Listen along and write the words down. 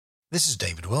This is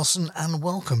David Wilson, and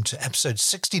welcome to episode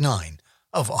 69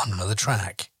 of On Another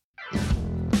Track.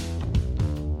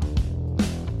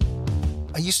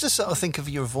 I used to sort of think of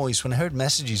your voice when I heard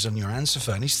messages on your answer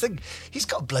phone. I used to think, he's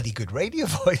got a bloody good radio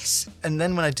voice. And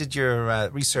then when I did your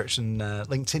research on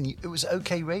LinkedIn, it was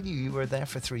OK Radio. You were there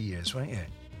for 3 years, weren't you?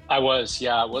 I was,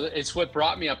 yeah. Well, it's what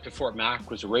brought me up to Fort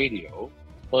Mac was radio.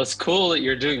 Well, it's cool that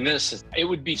you're doing this. It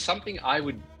would be something I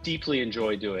would deeply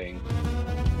enjoy doing.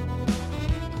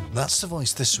 That's the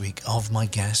voice this week of my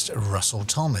guest, Russell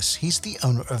Thomas. He's the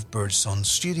owner of Birdsong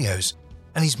Studios,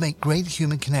 and he's made great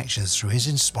human connections through his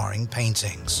inspiring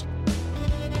paintings.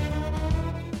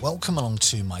 Welcome along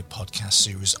to my podcast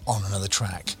series, On Another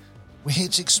Track. We're here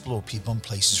to explore people and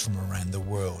places from around the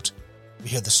world. We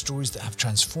hear the stories that have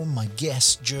transformed my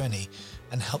guest's journey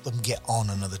and help them get on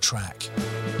another track.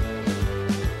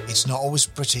 It's not always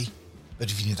pretty,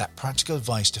 but if you need that practical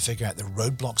advice to figure out the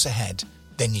roadblocks ahead,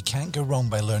 then you can't go wrong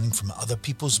by learning from other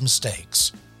people's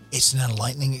mistakes. It's an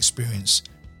enlightening experience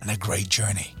and a great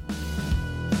journey.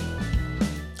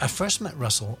 I first met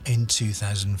Russell in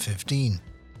 2015.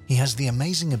 He has the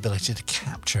amazing ability to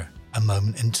capture a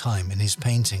moment in time in his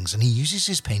paintings, and he uses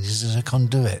his paintings as a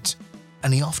conduit.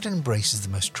 And he often embraces the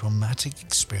most traumatic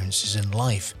experiences in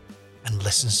life and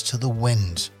listens to the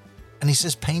wind. And he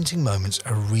says painting moments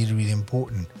are really, really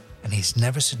important, and he's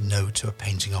never said no to a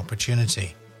painting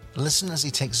opportunity. Listen as he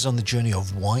takes us on the journey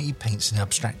of why he paints in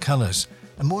abstract colours,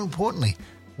 and more importantly,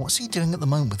 what's he doing at the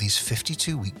moment with his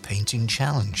 52-week painting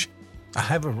challenge.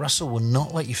 However, Russell will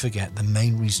not let you forget the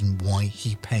main reason why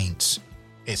he paints.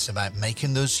 It's about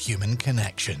making those human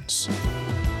connections.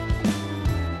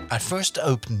 I first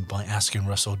opened by asking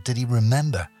Russell, did he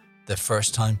remember the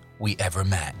first time we ever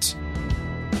met?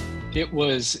 It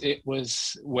was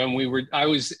when I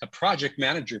was a project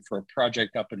manager for a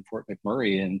project up in Fort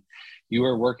McMurray, and you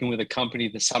were working with a company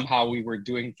that somehow we were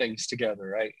doing things together,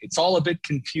 right? It's all a bit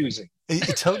confusing.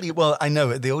 It totally, well, I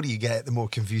know the older you get, the more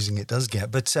confusing it does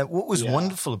get. But what was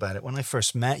wonderful about it when I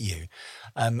first met you,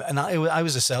 and I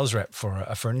was a sales rep for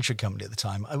a furniture company at the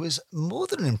time, I was more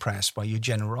than impressed by your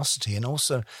generosity, and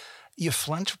also your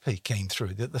philanthropy came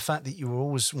through, the fact that you were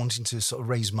always wanting to sort of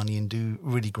raise money and do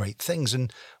really great things.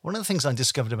 And one of the things I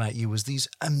discovered about you was these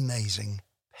amazing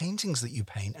paintings that you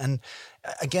paint. And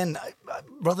again,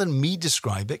 rather than me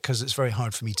describe it, because it's very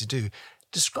hard for me to do,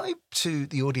 describe to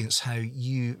the audience how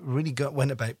you really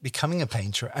went about becoming a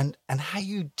painter and how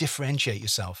you differentiate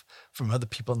yourself from other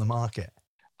people in the market.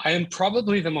 I am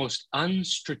probably the most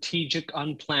unstrategic,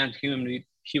 unplanned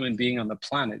human being on the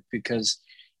planet, because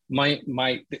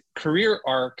my career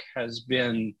arc has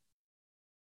been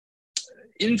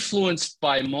influenced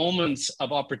by moments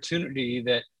of opportunity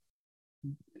that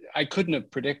I couldn't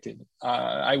have predicted.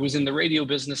 I was in the radio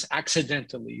business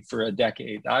accidentally for a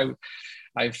decade.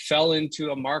 I fell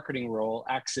into a marketing role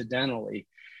accidentally.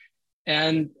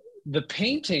 And the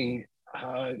painting,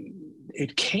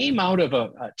 it came out of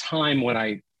a time when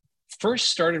I first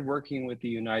started working with the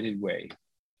United Way.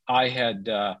 I had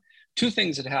two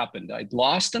things had happened. I'd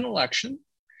lost an election.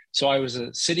 So I was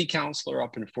a city councilor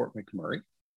up in Fort McMurray.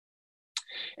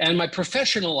 And my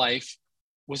professional life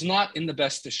was not in the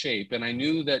best of shape. And I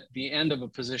knew that the end of a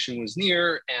position was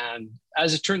near. And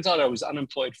as it turns out, I was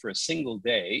unemployed for a single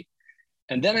day.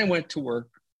 And then I went to work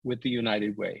with the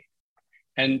United Way.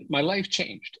 And my life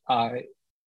changed. I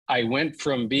went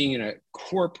from being in a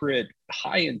corporate,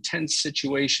 high intense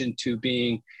situation to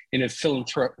being in a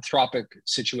philanthropic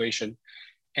situation.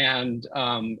 And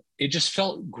it just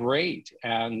felt great.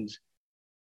 And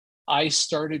I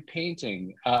started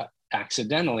painting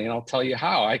accidentally. And I'll tell you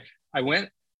how. I went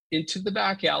into the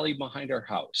back alley behind our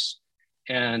house.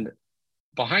 And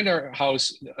behind our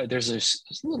house, there's this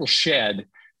little shed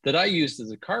that I used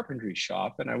as a carpentry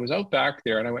shop. And I was out back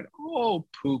there and I went, oh,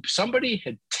 poop. Somebody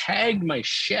had tagged my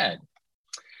shed,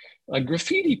 a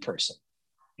graffiti person.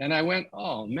 And I went,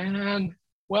 oh, man,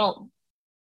 well,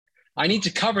 I need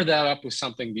to cover that up with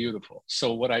something beautiful.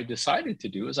 So what I decided to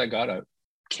do is I got a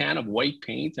can of white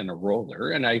paint and a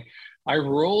roller, and I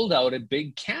rolled out a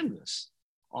big canvas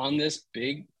on this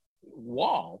big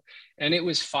wall. And it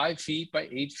was 5 feet by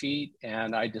 8 feet.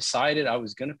 And I decided I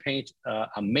was going to paint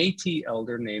a Métis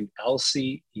elder named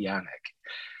Elsie Yannick.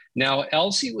 Now,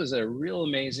 Elsie was a real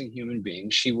amazing human being.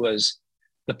 She was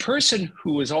the person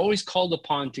who was always called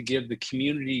upon to give the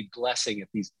community blessing at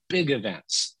these big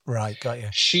events. Right, got you.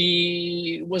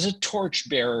 She was a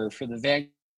torchbearer for the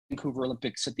Vancouver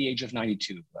Olympics at the age of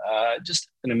 92. Just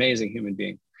an amazing human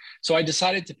being. So I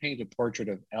decided to paint a portrait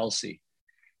of Elsie.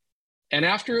 And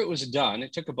after it was done,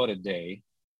 it took about a day,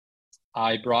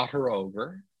 I brought her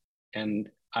over, and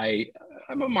I'm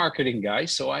a marketing guy,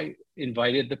 so I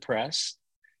invited the press.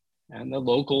 and the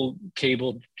local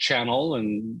cable channel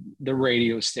and the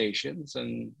radio stations.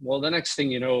 And well, the next thing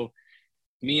you know,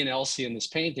 me and Elsie in this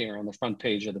painting are on the front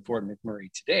page of the Fort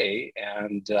McMurray Today.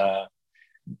 And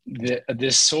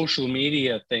this social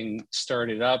media thing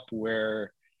started up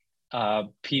where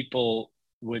people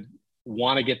would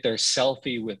want to get their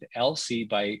selfie with Elsie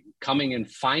by coming and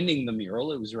finding the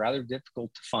mural. It was rather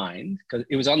difficult to find because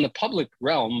it was on the public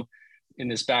realm in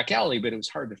this back alley, but it was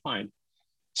hard to find.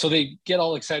 So they get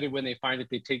all excited when they find it.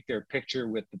 They take their picture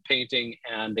with the painting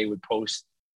and they would post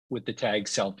with the tag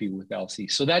selfie with Elsie.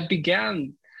 So that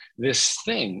began this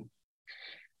thing.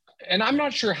 And I'm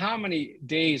not sure how many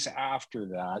days after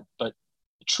that, but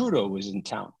Trudeau was in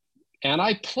town. And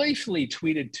I playfully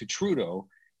tweeted to Trudeau,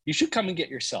 "You should come and get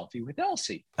your selfie with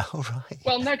Elsie." Oh, right.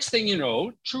 Well, next thing you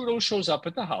know, Trudeau shows up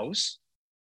at the house.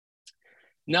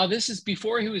 Now, this is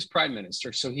before he was prime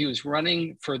minister. So he was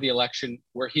running for the election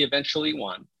where he eventually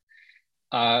won.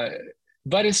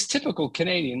 But it's typical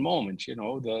Canadian moment, you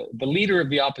know, the leader of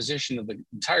the opposition of the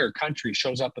entire country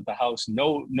shows up at the house,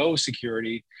 no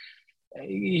security.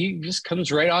 He just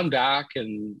comes right on back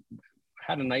and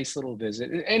had a nice little visit.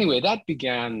 Anyway, that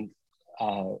began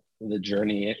the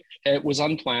journey. It was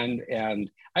unplanned,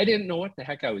 and I didn't know what the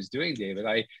heck I was doing, David.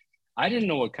 I didn't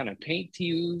know what kind of paint to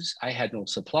use. I had no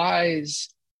supplies,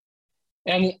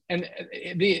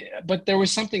 but there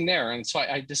was something there, and so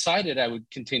I decided I would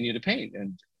continue to paint.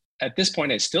 And at this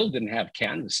point, I still didn't have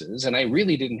canvases, and I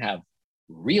really didn't have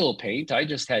real paint. I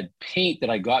just had paint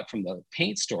that I got from the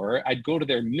paint store. I'd go to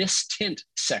their mist tint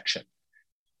section,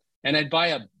 and I'd buy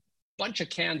a bunch of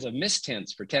cans of mist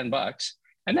tints for $10,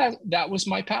 and that was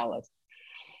my palette.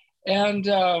 And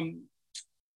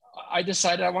I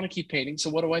decided I want to keep painting.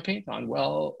 So what do I paint on?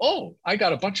 Well, I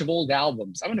got a bunch of old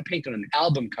albums. I'm going to paint on an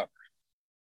album cover,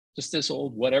 just this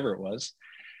old whatever it was.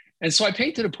 And so I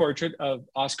painted a portrait of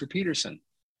Oscar Peterson.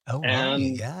 Oh,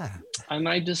 and, yeah. And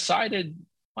I decided,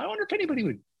 I wonder if anybody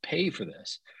would pay for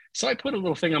this. So I put a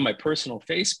little thing on my personal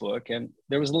Facebook, and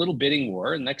there was a little bidding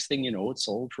war. And next thing you know, it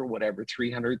sold for whatever,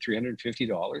 $300,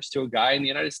 $350 to a guy in the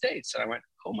United States. And I went,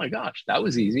 oh my gosh, that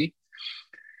was easy.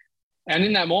 And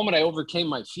in that moment, I overcame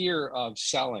my fear of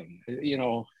selling. You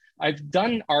know, I've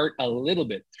done art a little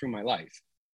bit through my life,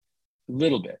 a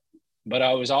little bit, but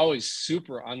I was always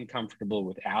super uncomfortable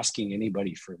with asking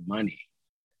anybody for money.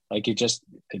 Like it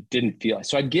didn't feel,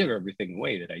 so I'd give everything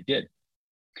away that I did.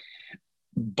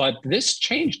 But this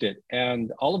changed it.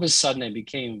 And all of a sudden I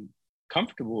became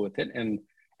comfortable with it. And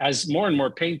as more and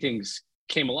more paintings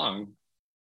came along,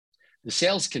 the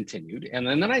sales continued. And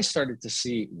then I started to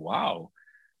see, wow,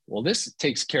 well, this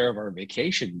takes care of our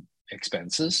vacation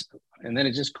expenses. And then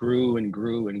it just grew and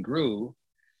grew and grew.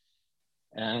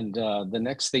 And the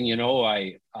next thing you know,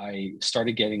 I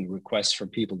started getting requests from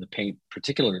people to paint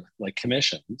particular like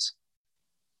commissions,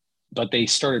 but they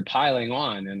started piling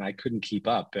on and I couldn't keep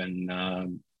up.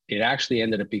 And it actually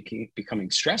ended up becoming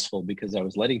stressful because I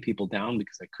was letting people down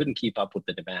because I couldn't keep up with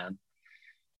the demand.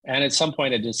 And at some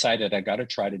point I decided I got to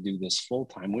try to do this full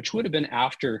time, which would have been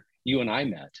after you and I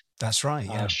met. That's right.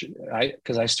 Yeah.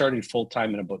 Because I started full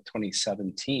time in about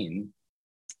 2017.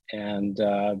 And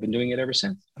I've been doing it ever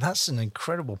since. That's an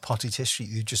incredible potted history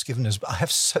you've just given us. But I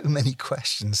have so many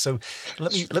questions. So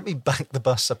let me back the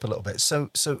bus up a little bit. So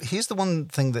here's the one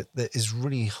thing that is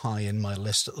really high in my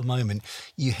list at the moment.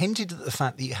 You hinted at the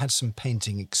fact that you had some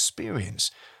painting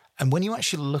experience. And when you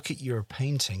actually look at your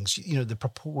paintings, you know, the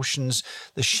proportions,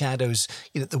 the shadows,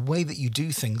 you know, the way that you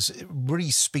do things, it really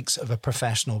speaks of a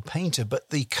professional painter. But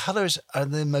the colors are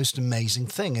the most amazing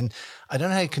thing. And I don't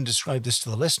know how I can describe this to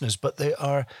the listeners, but they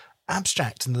are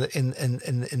abstract in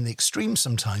the extreme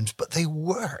sometimes, but they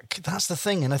work. That's the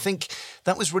thing. And I think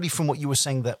that was really from what you were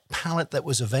saying, that palette that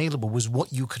was available was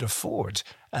what you could afford.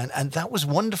 And that was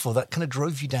wonderful. That kind of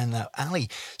drove you down that alley.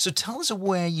 So tell us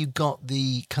where you got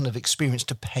the kind of experience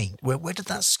to paint. Where did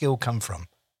that skill come from?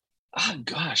 Oh,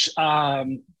 gosh. I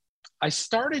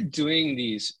started doing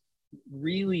these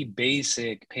really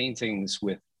basic paintings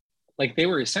with, like, they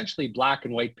were essentially black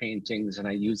and white paintings, and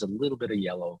I used a little bit of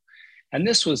yellow. And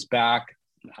this was back,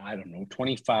 I don't know,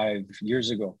 25 years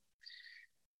ago.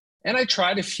 And I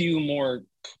tried a few more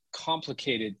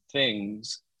complicated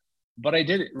things, but I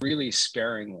did it really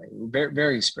sparingly, very,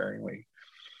 very sparingly.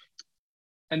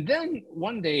 And then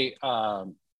one day,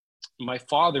 my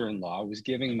father-in-law was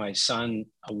giving my son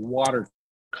a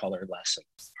watercolor lesson,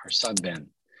 our son, Ben.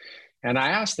 And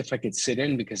I asked if I could sit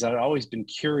in because I'd always been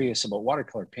curious about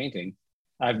watercolor painting.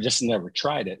 I've just never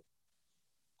tried it.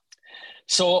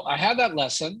 So I had that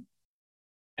lesson,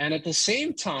 and at the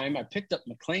same time, I picked up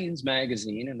Maclean's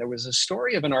magazine, and there was a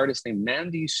story of an artist named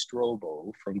Mandy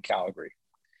Strobo from Calgary.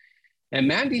 And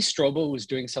Mandy Strobel was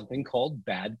doing something called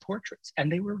bad portraits,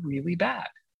 and they were really bad.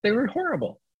 They were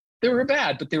horrible. They were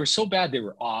bad, but they were so bad, they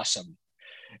were awesome.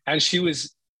 And she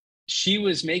was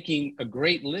making a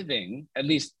great living, at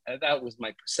least that was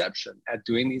my perception, at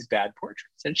doing these bad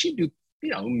portraits. And she'd do,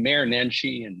 Mayor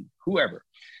Nenshi and whoever.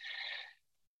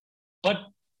 But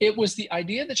it was the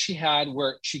idea that she had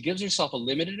where she gives herself a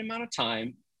limited amount of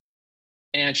time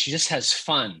and she just has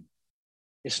fun.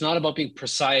 It's not about being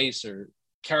precise or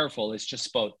careful. It's just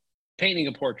about painting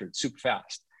a portrait super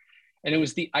fast. And it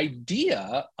was the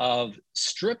idea of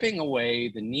stripping away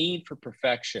the need for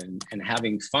perfection and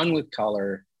having fun with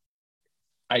color.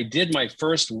 I did my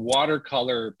first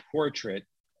watercolor portrait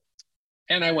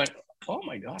and I went, oh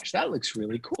my gosh, that looks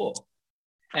really cool.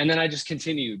 And then I just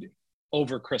continued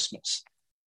over Christmas.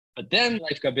 But then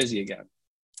life got busy again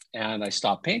and I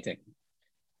stopped painting.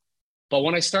 But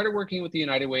when I started working with the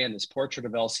United Way and this portrait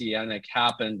of Elsie Yannick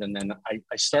happened, and then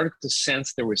I started to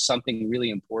sense there was something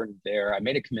really important there. I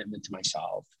made a commitment to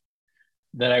myself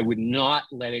that I would not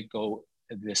let it go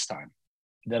this time,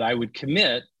 that I would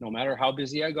commit, no matter how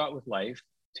busy I got with life,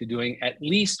 to doing at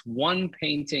least one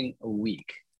painting a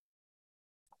week.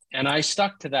 And I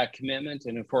stuck to that commitment.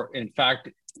 And in fact,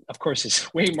 of course,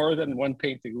 it's way more than one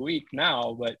painting a week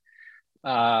now, but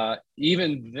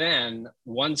even then,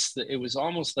 it was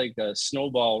almost like a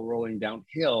snowball rolling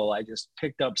downhill. I just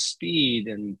picked up speed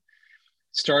and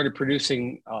started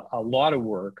producing a lot of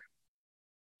work.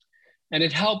 And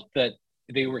it helped that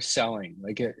they were selling.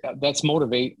 That's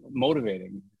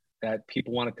motivating, that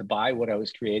people wanted to buy what I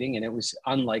was creating, and it was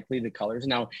unlikely the colors.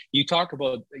 Now, you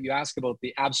ask about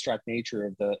the abstract nature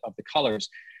of the colors.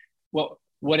 Well,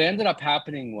 what ended up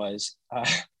happening was,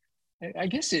 I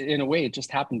guess in a way it just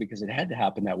happened because it had to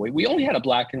happen that way. We only had a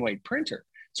black and white printer.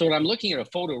 So when I'm looking at a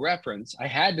photo reference, I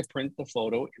had to print the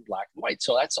photo in black and white.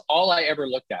 So that's all I ever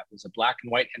looked at was a black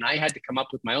and white, and I had to come up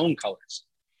with my own colors.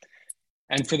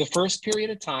 And for the first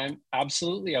period of time,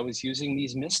 absolutely, I was using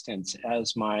these mist tints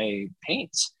as my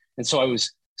paints. And so I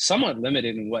was somewhat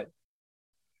limited in what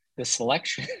the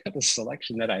selection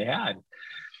that I had.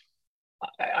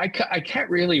 I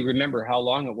can't really remember how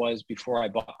long it was before I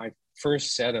bought my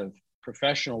first set of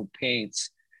professional paints,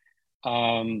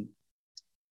 but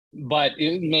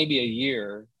it may be a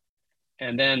year,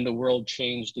 and then the world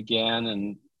changed again,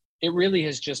 and it really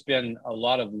has just been a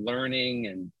lot of learning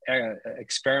and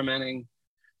experimenting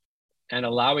and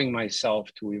allowing myself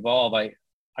to evolve. I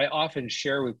often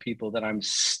share with people that I'm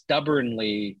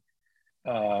stubbornly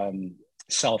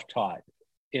self-taught,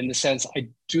 in the sense I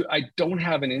don't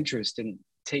have an interest in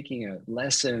taking a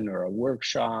lesson or a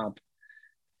workshop.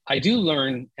 I do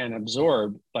learn and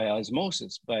absorb by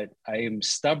osmosis, but I am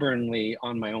stubbornly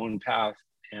on my own path.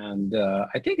 And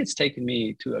I think it's taken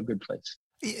me to a good place.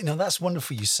 That's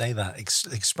wonderful you say that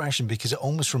expression, because it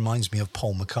almost reminds me of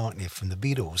Paul McCartney from the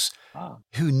Beatles,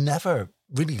 who never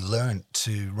really learned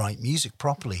to write music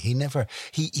properly. He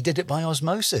did it by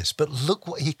osmosis, but look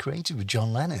what he created with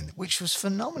John Lennon, which was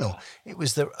phenomenal. It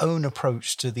was their own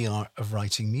approach to the art of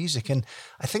writing music. And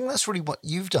I think that's really what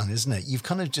you've done, isn't it? You've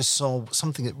kind of just saw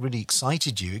something that really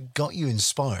excited you, it got you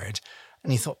inspired,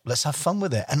 and you thought, let's have fun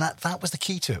with it. And that was the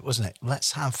key to it, wasn't it?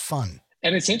 Let's have fun.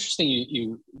 And it's interesting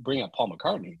you bring up Paul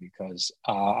McCartney, because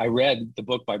I read the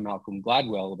book by Malcolm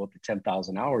Gladwell about the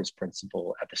 10,000 hours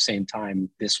principle at the same time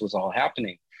this was all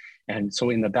happening. And so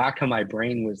in the back of my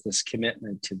brain was this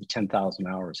commitment to the 10,000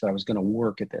 hours, that I was going to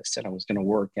work at this and I was going to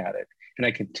work at it. And I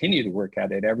continue to work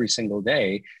at it every single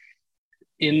day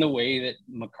in the way that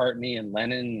McCartney and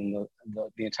Lennon and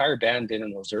the entire band did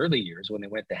in those early years when they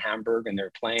went to Hamburg and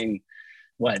they're playing,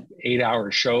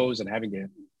 8-hour shows and having to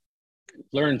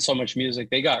learn so much music.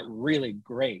 They got really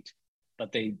great,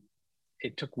 but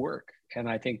it took work. And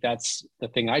I think that's the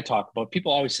thing I talk about.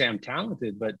 People always say I'm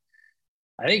talented, but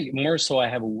I think more so I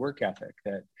have a work ethic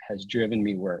that has driven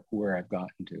me where I've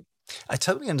gotten to. I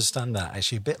totally understand that,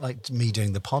 actually. A bit like me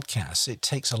doing the podcast, it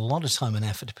takes a lot of time and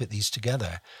effort to put these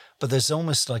together, but there's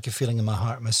almost like a feeling in my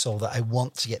heart and my soul that I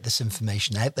want to get this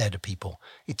information out there to people.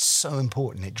 It's so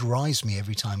important. It drives me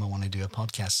every time I want to do a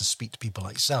podcast and speak to people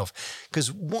like yourself, because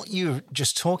what you're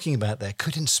just talking about there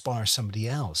could inspire somebody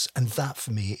else. And that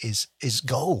for me is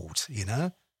gold,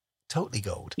 totally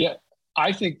gold. Yeah.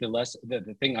 I think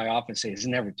the thing I often say is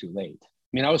never too late.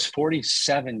 I mean, I was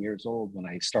 47 years old when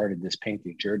I started this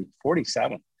painting journey.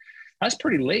 47. That's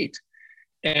pretty late.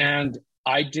 And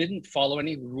I didn't follow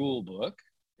any rule book.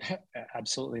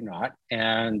 Absolutely not.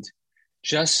 And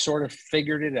just sort of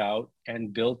figured it out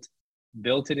and built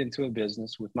it into a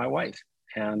business with my wife.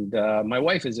 And my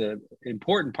wife is an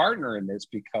important partner in this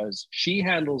because she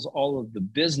handles all of the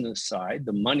business side,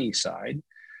 the money side.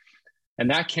 And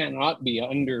that cannot be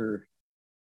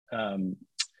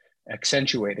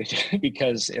accentuated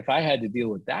because if I had to deal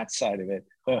with that side of it,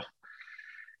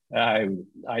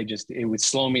 it would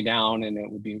slow me down and it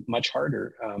would be much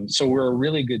harder. So we're a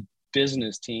really good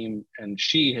business team, and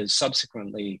she has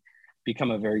subsequently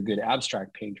become a very good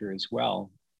abstract painter as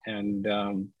well. And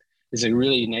is a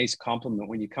really nice compliment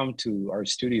when you come to our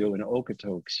studio in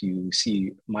Okotoks. You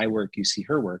see my work, you see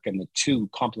her work, and the two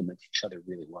complement each other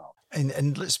really well.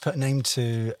 And let's put a name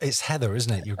to, it's Heather,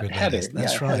 isn't it? Your good Heather, lady.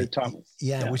 That's right. Heather Thomas.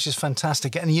 Yeah, which is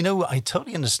fantastic. And you know, I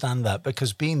totally understand that,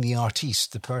 because being the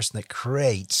artiste, the person that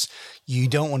creates, you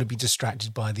don't want to be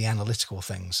distracted by the analytical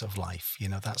things of life. You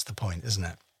know, that's the point, isn't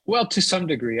it? Well, to some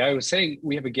degree. I was saying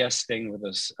we have a guest staying with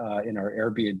us in our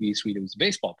Airbnb suite who was a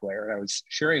baseball player. And I was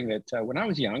sharing that when I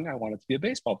was young, I wanted to be a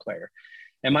baseball player.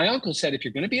 And my uncle said, if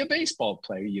you're going to be a baseball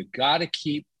player, you got to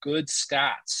keep good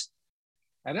stats.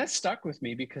 And that stuck with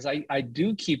me because I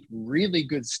do keep really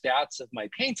good stats of my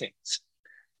paintings.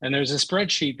 And there's a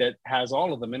spreadsheet that has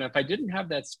all of them. And if I didn't have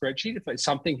that spreadsheet, if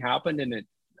something happened and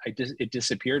it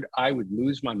disappeared, I would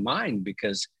lose my mind,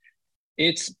 because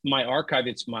it's my archive.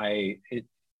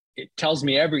 It tells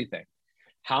me everything.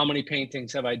 How many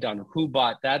paintings have I done? Who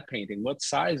bought that painting? What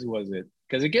size was it?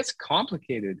 Because it gets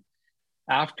complicated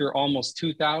after almost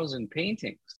 2,000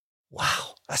 paintings.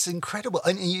 Wow, that's incredible.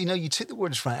 And you know, you took the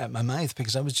words right out of my mouth,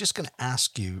 because I was just going to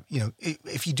ask you, you know,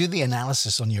 if you do the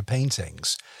analysis on your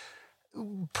paintings,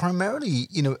 primarily,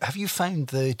 you know, have you found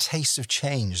the tastes have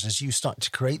changed as you start to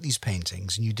create these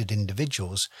paintings, and you did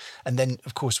individuals? And then,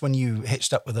 of course, when you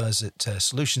hitched up with us at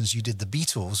Solutions, you did the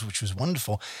Beatles, which was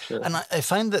wonderful. Sure. And I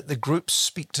found that the groups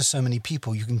speak to so many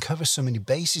people. You can cover so many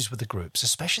bases with the groups,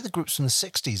 especially the groups from the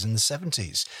 60s and the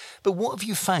 70s. But what have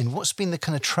you found? What's been the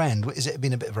kind of trend? Is it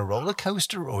been a bit of a roller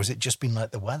coaster, or has it just been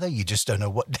like the weather? You just don't know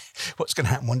what's going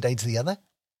to happen one day to the other?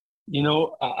 You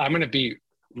know, I'm going to be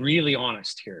really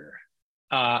honest here.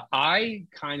 I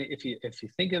kind of, if you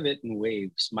think of it in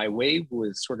waves, my wave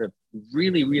was sort of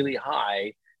really, really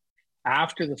high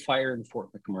after the fire in Fort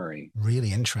McMurray.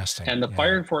 Really interesting. And the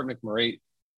fire in Fort McMurray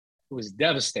was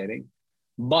devastating,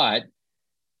 but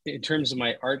in terms of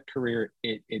my art career,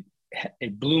 it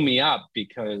blew me up,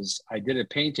 because I did a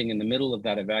painting in the middle of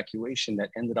that evacuation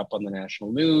that ended up on the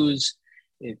national news.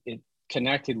 It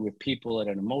connected with people at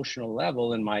an emotional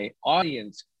level, and my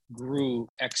audience grew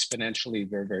exponentially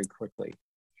very, very quickly.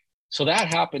 So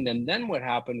that happened. And then what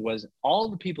happened was all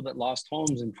the people that lost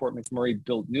homes in Fort McMurray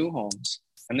built new homes,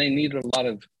 and they needed a lot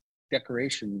of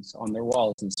decorations on their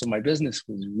walls. And so my business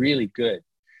was really good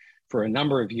for a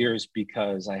number of years,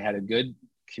 because I had a good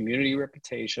community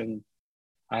reputation.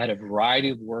 I had a variety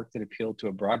of work that appealed to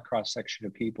a broad cross section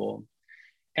of people.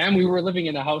 And we were living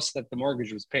in a house that the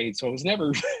mortgage was paid. So I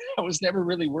was never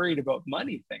really worried about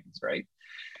money things, right?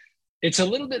 It's a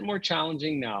little bit more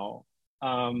challenging now.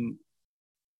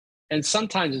 And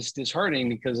sometimes it's disheartening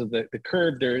because of the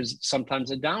curve. There's sometimes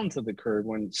a down to the curve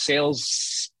when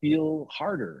sales feel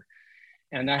harder.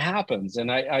 And that happens.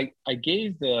 And I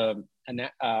gave the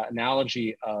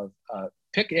analogy of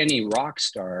pick any rock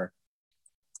star.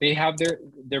 They have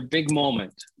their big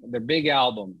moment, their big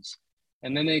albums,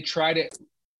 and then they try to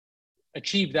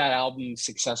achieve that album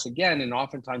success again, and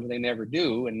oftentimes they never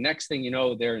do. And next thing you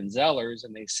know, they're in Zellers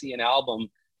and they see an album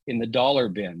in the dollar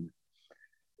bin.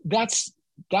 That's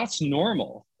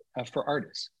normal for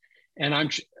artists, and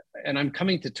I'm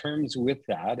coming to terms with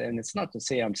that. And it's not to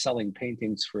say I'm selling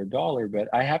paintings for $1, but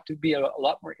I have to be a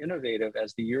lot more innovative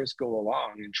as the years go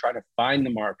along and try to find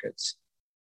the markets.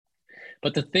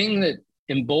 But the thing that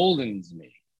emboldens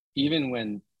me, even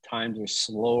when times are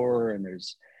slower, and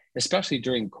there's, especially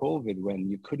during COVID, when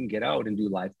you couldn't get out and do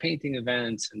live painting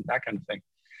events and that kind of thing,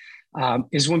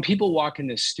 is when people walk in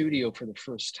the studio for the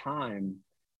first time,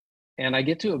 and I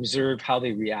get to observe how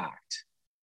they react.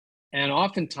 And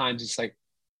oftentimes it's like,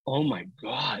 oh my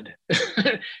God.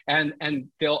 and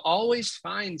they'll always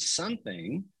find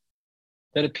something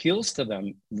that appeals to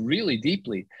them really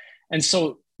deeply. And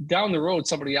so down the road,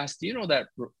 somebody asks, do you know that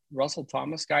Russell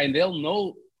Thomas guy? And they'll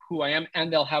know who I am,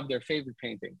 and they'll have their favorite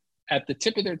painting at the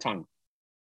tip of their tongue.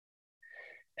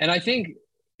 And I think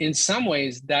in some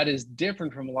ways that is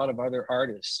different from a lot of other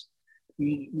artists.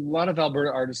 A lot of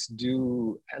Alberta artists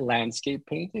do landscape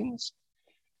paintings,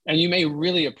 and you may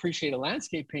really appreciate a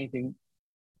landscape painting,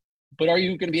 but are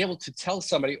you going to be able to tell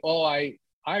somebody, oh, I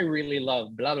really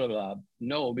love blah, blah, blah?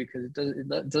 No, because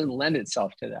it doesn't lend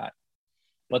itself to that.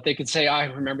 But they could say, I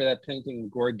remember that painting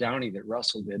of Gord Downey that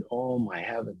Russell did. Oh my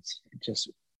heavens, it just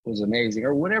was amazing,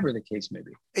 or whatever the case may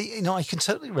be. You know, I can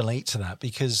totally relate to that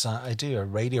because I do a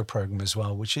radio program as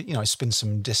well, which, you know, I spin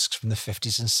some discs from the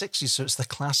 50s and 60s. So it's the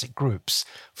classic groups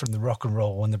from the rock and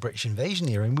roll and the British invasion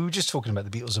era. And we were just talking about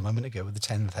the Beatles a moment ago with the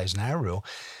 10,000 hour rule.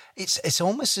 It's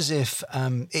almost as if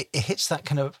it hits that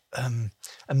kind of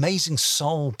amazing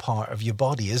soul part of your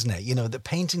body, isn't it? You know, that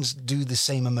paintings do the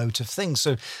same emotive thing.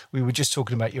 So we were just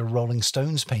talking about your Rolling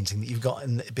Stones painting that you've got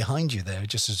behind you there,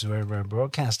 just as we're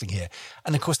broadcasting here.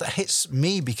 And of course, that hits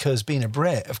me because being a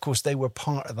Brit, of course, they were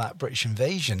part of that British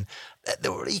invasion. They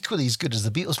were equally as good as the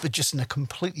Beatles, but just in a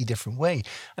completely different way.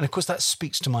 And of course, that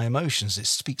speaks to my emotions. It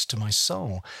speaks to my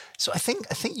soul. So I think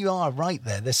you are right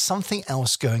there. There's something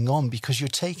else going on because you're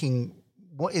taking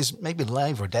what is maybe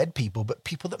live or dead people, but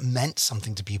people that meant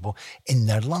something to people in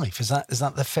their life. Is that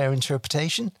the fair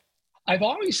interpretation? I've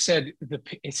always said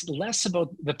it's less about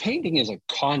the painting is a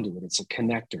conduit. It's a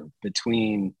connector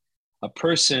between a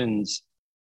person's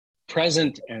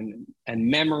present and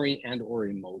memory and or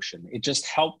emotion. It just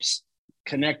helps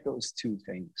connect those two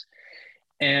things.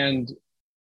 And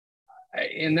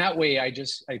in that way, I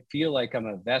feel like I'm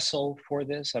a vessel for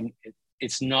this.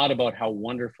 It's not about how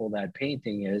wonderful that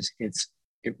painting is. It's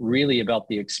really about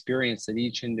the experience that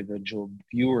each individual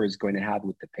viewer is going to have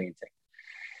with the painting.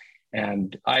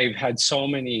 And I've had so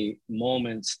many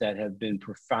moments that have been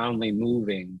profoundly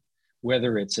moving,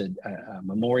 whether it's a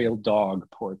memorial dog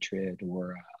portrait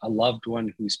or a loved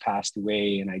one who's passed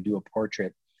away and I do a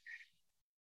portrait.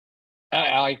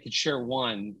 I could share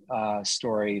one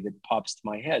story that pops to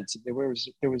my head. So there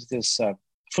was this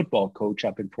football coach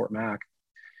up in Fort Mac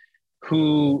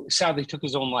who sadly took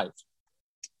his own life.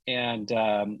 And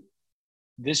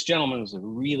this gentleman was a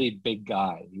really big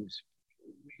guy. He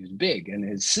was big, and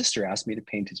his sister asked me to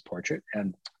paint his portrait,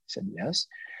 and I said yes.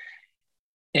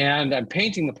 And I'm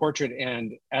painting the portrait,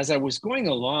 and as I was going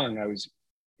along,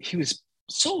 he was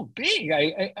so big.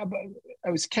 I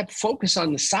was kept focused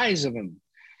on the size of him,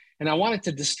 and I wanted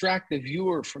to distract the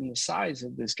viewer from the size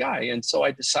of this guy. And so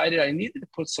I decided I needed to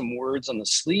put some words on the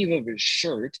sleeve of his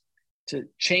shirt to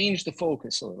change the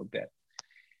focus a little bit.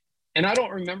 And I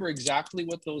don't remember exactly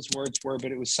what those words were,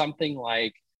 but it was something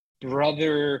like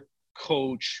brother,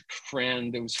 coach,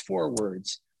 friend. There was 4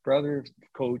 words: brother,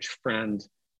 coach, friend,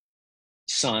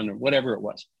 son, or whatever it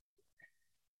was.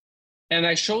 And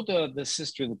I showed the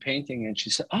sister the painting, and she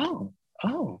said, oh,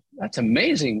 that's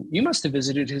amazing. You must have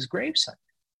visited his gravesite.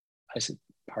 I said,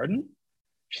 pardon?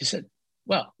 She said,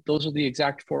 well, those are the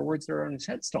exact 4 words that are on his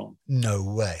headstone. No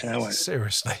way. And I went,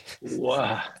 seriously?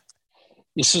 Wow.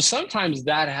 So sometimes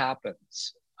that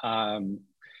happens.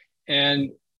 And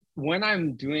when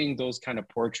I'm doing those kind of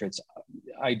portraits,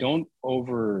 I don't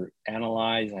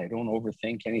overanalyze. I don't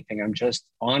overthink anything. I'm just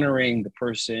honoring the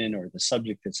person or the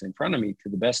subject that's in front of me to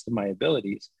the best of my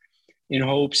abilities in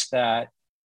hopes that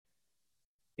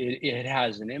it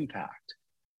has an impact.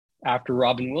 After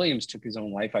Robin Williams took his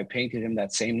own life, I painted him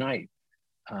that same night.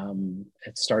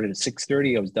 It started at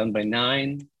 6:30. I was done by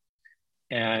 9.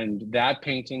 And that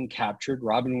painting captured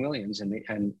Robin Williams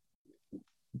and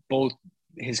both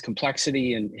his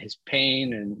complexity and his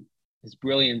pain and his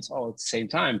brilliance all at the same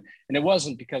time. And it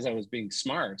wasn't because I was being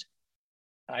smart.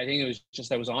 I think it was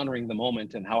just I was honoring the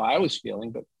moment and how I was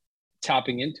feeling, but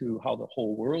tapping into how the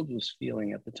whole world was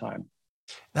feeling at the time.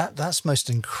 That's most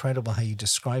incredible how you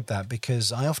describe that,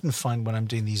 because I often find when I'm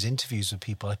doing these interviews with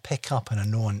people, I pick up an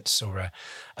annoyance or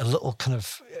a little kind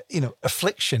of,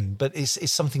 affliction, but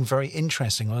it's something very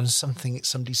interesting or something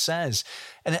somebody says.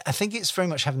 And I think it's very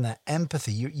much having that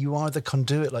empathy. You are the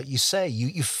conduit, like you say,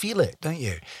 you feel it, don't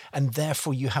you? And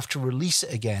therefore you have to release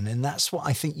it again. And that's what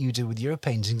I think you do with your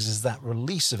paintings, is that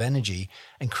release of energy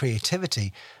and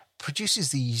creativity produces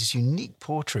these unique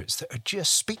portraits that are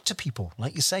just speak to people,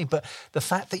 like you say. But the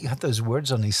fact that you had those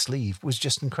words on his sleeve was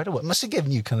just incredible. It must have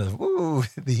given you kind of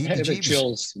the heebie-jeebies.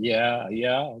 Chills. Yeah.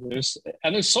 There's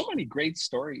so many great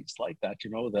stories like that.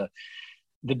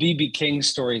 The B.B. King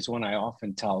story is one I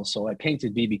often tell. So I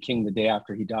painted B.B. King the day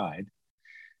after he died,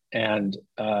 and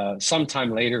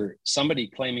sometime later, somebody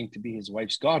claiming to be his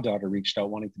wife's goddaughter reached out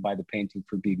wanting to buy the painting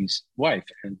for B.B.'s wife,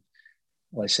 and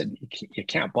well, I said, you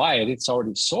can't buy it. It's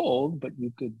already sold, but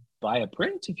you could buy a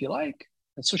print if you like.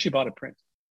 And so she bought a print.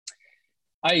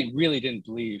 I really didn't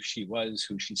believe she was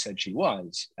who she said she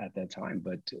was at that time.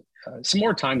 But some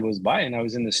more time goes by, and I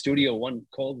was in the studio one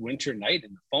cold winter night,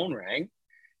 and the phone rang,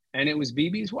 and it was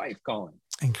BB's wife calling.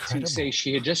 Incredible. To say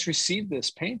she had just received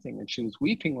this painting, and she was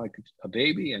weeping like a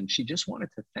baby, and she just wanted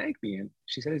to thank me. And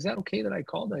she said, "Is that okay that I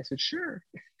called?" I said, "Sure."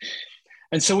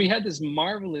 And so we had this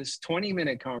marvelous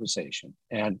 20-minute conversation.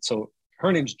 And so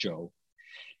her name's Jo.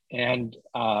 And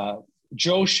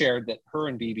Jo shared that her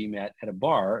and BB met at a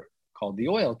bar called The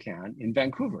Oil Can in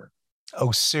Vancouver.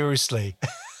 Oh, seriously?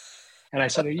 And I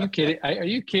said, are you kidding? Are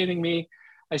you kidding me?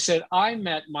 I said, I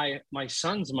met my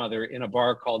son's mother in a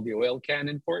bar called The Oil Can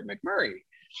in Fort McMurray.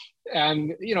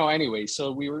 And, anyway,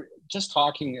 so we were just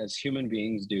talking as human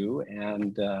beings do.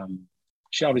 And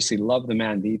she obviously loved the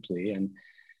man deeply.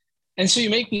 And so you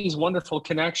make these wonderful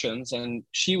connections. And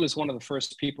she was one of the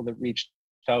first people that reached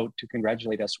out to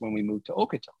congratulate us when we moved to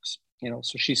Okotoks.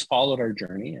 So she's followed our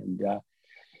journey. And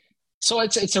so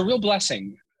it's a real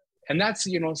blessing. And that's,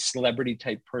 celebrity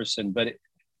type person, but it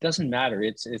doesn't matter.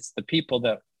 It's the people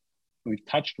that we've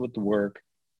touched with the work,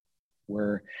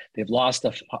 where they've lost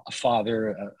a father,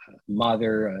 a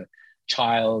mother, a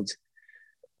child.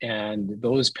 And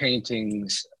those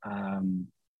paintings,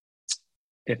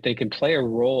 if they can play a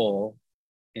role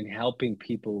in helping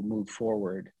people move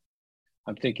forward.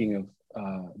 I'm thinking of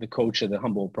the coach of the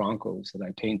Humboldt Broncos that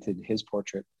I painted his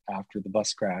portrait after the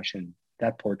bus crash. And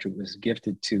that portrait was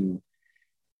gifted to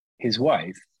his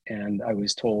wife. And I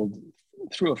was told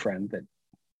through a friend that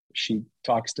she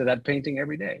talks to that painting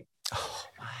every day. Oh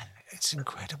man, it's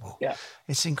incredible. Yeah.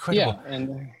 It's incredible. Yeah.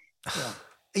 And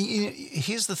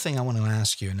here's the thing I want to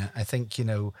ask you. And I think,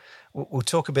 we'll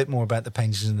talk a bit more about the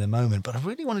paintings in a moment, but I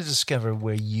really want to discover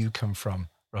where you come from,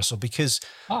 Russell, because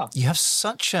you have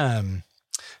such an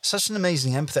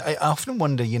amazing empathy. I often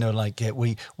wonder, were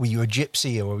you a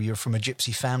gypsy, or you're from a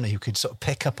gypsy family who could sort of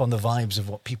pick up on the vibes of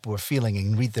what people were feeling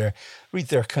and read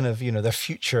their kind of, their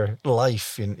future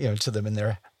life, to them in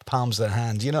their palms of their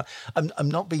hands. I'm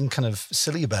not being kind of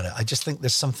silly about it. I just think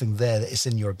there's something there that is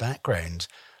in your background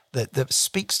that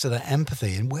speaks to that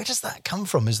empathy. And where does that come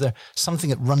from? Is there something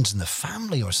that runs in the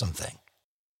family or something?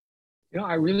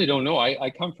 I really don't know. I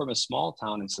come from a small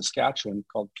town in Saskatchewan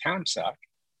called Kamsack,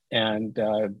 and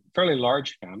a fairly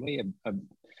large family. I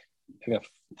have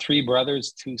 3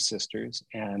 brothers, 2 sisters,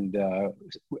 and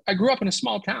I grew up in a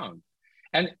small town.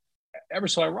 And ever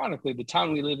so ironically, the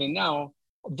town we live in now,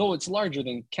 though it's larger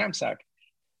than Kamsack,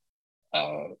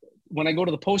 when I go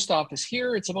to the post office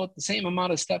here, it's about the same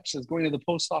amount of steps as going to the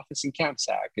post office in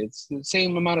Kamsack. It's the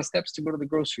same amount of steps to go to the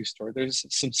grocery store. There's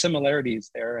some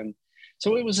similarities there. And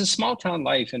so it was a small town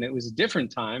life, and it was a different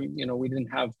time. We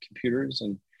didn't have computers,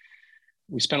 and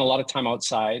we spent a lot of time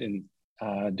outside and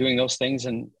doing those things.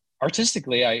 And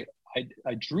artistically, I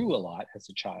drew a lot as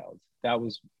a child. That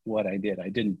was what I did. I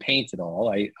didn't paint at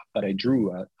all, but I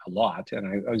drew a lot,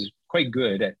 and I was quite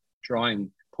good at drawing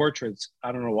portraits.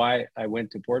 I don't know why I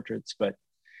went to portraits, but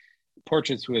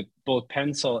portraits with both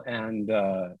pencil and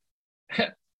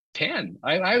pen.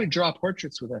 I would draw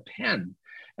portraits with a pen,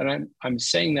 and I'm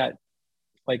saying that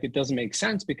like it doesn't make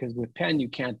sense, because with pen you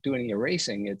can't do any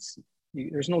erasing.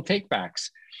 There's no takebacks.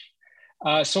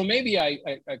 So maybe I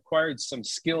acquired some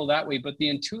skill that way, but the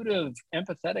intuitive,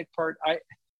 empathetic part,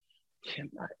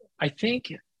 I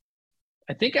think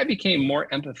I became more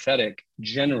empathetic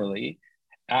generally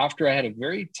after I had a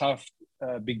very tough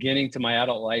beginning to my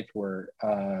adult life, where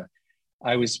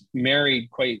I was married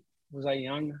was I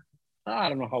young? I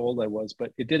don't know how old I was,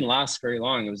 but it didn't last very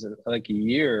long. It was like a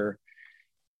year,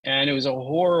 and it was a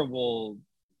horrible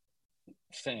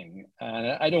thing.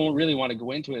 I don't really want to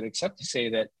go into it, except to say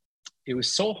that it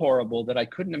was so horrible that I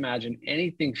couldn't imagine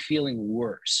anything feeling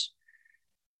worse.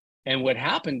 And what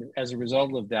happened as a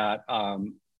result of that,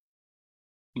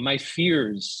 my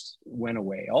fears went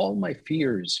away. All my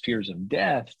fears of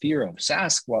death, fear of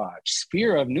Sasquatch,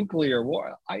 fear of nuclear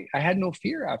war. I had no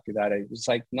fear after that. It was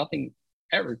like nothing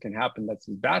ever can happen that's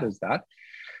as bad as that.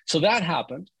 So that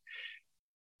happened.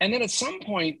 And then at some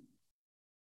point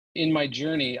in my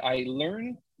journey, I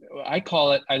learned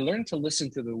to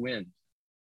listen to the wind.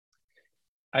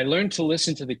 I learned to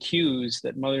listen to the cues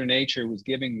that Mother Nature was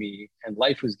giving me and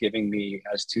life was giving me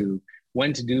as to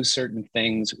when to do certain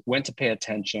things, when to pay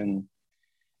attention.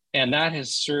 And that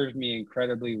has served me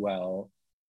incredibly well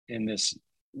in this,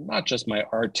 not just my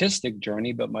artistic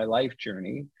journey, but my life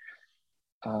journey.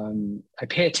 I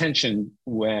pay attention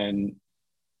when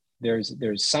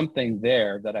there's something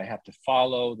there that I have to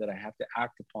follow, that I have to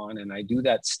act upon. And I do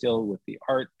that still with the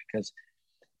art, because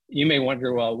you may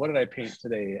wonder, well, what did I paint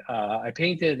today? I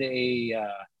painted a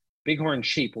bighorn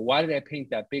sheep. Well, why did I paint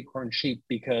that bighorn sheep?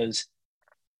 Because,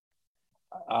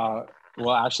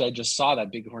 well, actually, I just saw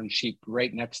that bighorn sheep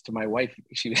right next to my wife.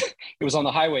 It was on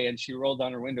the highway, and she rolled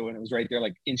down her window, and it was right there,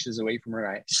 like inches away from her.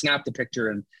 I snapped a picture,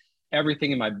 and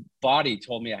everything in my body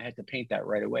told me I had to paint that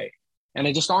right away. And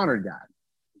I just honored that.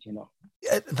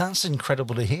 That's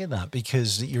incredible to hear that,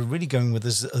 because you're really going with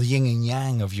this yin and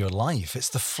yang of your life. It's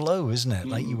the flow, isn't it?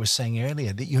 Like you were saying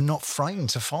earlier, that you're not frightened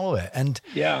to follow it. And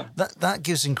yeah, that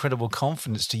gives incredible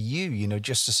confidence to you,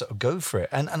 just to sort of go for it.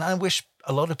 And I wish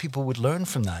a lot of people would learn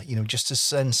from that, just to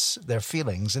sense their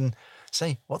feelings and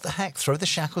say, what the heck, throw the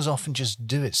shackles off and just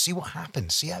do it. See what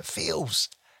happens. See how it feels,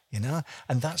 and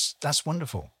that's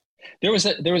wonderful. There was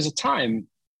a time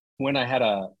when I had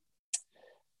a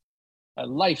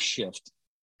life shift,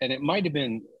 and it might've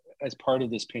been as part of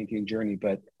this painting journey,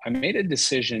 but I made a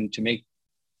decision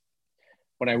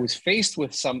when I was faced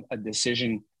with a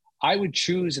decision, I would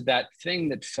choose that thing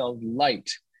that felt light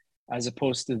as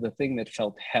opposed to the thing that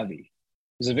felt heavy.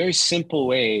 It was a very simple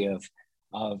way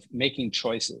of making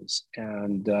choices.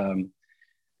 And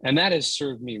that has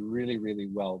served me really, really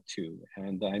well too.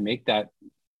 And I make that,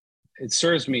 it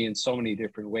serves me in so many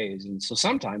different ways. And so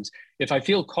sometimes if I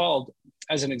feel called,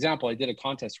 as an example, I did a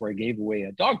contest where I gave away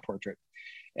a dog portrait.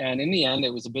 And in the end,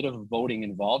 it was a bit of voting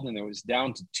involved, and it was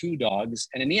down to 2 dogs.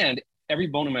 And in the end, every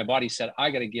bone in my body said, I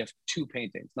got to gift 2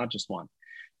 paintings, not just 1.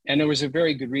 And there was a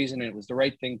very good reason. And it was the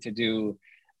right thing to do.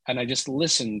 And I just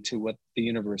listened to what the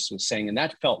universe was saying. And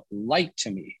that felt light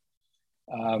to me.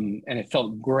 And it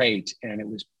felt great. And it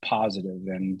was positive.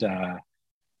 And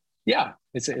yeah,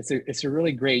 it's a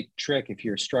really great trick if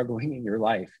you're struggling in your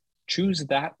life. Choose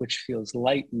that which feels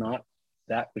light, not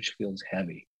that which feels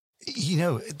heavy. In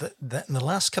the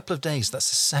last couple of days, that's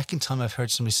the second time I've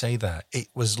heard somebody say that. It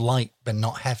was light, but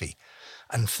not heavy.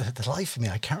 And for the life of me,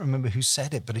 I can't remember who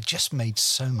said it, but it just made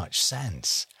so much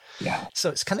sense. Yeah. So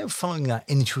it's kind of following that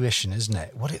intuition, isn't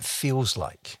it? What it feels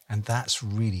like. And that's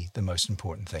really the most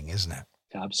important thing, isn't it?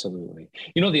 Absolutely.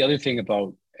 The other thing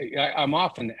about, I'm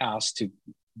often asked to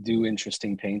do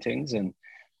interesting paintings, and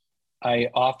I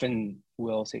often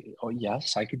will say, oh,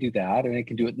 yes, I could do that. And I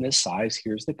can do it in this size.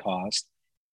 Here's the cost.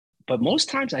 But most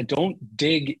times I don't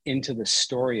dig into the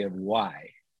story of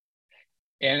why.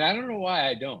 And I don't know why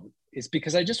I don't. It's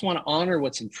because I just want to honor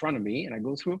what's in front of me, and I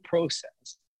go through a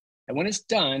process. And when it's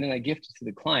done and I gift it to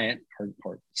the client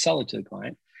or sell it to the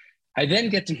client, I then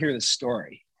get to hear the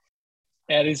story.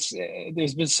 And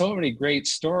there's been so many great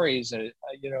stories. The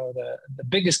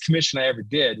biggest commission I ever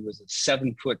did was a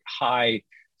 7-foot high,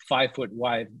 5-foot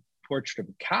wide portrait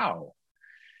of a cow.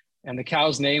 And the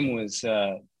cow's name was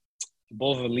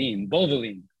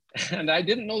Bovaline. And I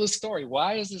didn't know the story.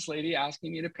 Why is this lady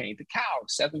asking me to paint a cow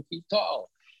 7 feet tall?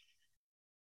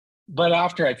 But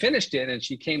after I finished it and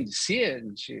she came to see it,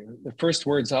 and the first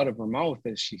words out of her mouth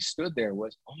as she stood there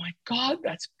was, oh my God,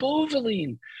 that's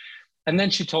Bovaline. And then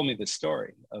she told me the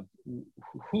story of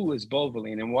who was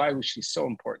Bovaline and why was she so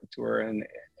important to her. And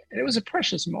it was a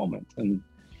precious moment. And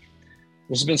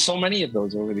there's been so many of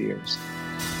those over the years.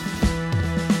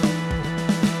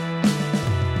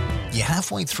 You're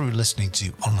halfway through listening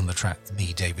to On the Track with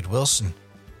me, David Wilson.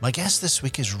 My guest this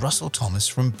week is Russell Thomas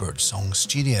from Birdsong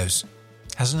Studios.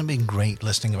 Hasn't it been great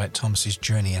listening about Thomas's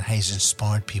journey and how he's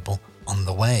inspired people on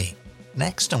the way?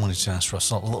 Next, I wanted to ask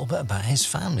Russell a little bit about his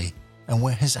family and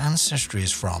where his ancestry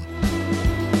is from.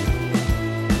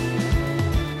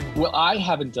 Well, I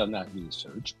haven't done that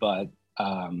research, but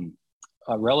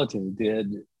a relative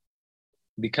did.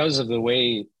 Because of the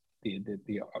way the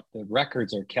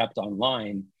records are kept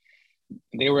online,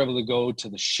 they were able to go to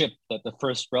the ship that the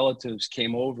first relatives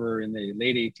came over in the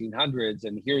late 1800s,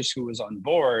 and here's who was on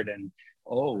board, and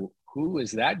oh, who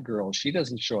is that girl? She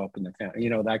doesn't show up in the family,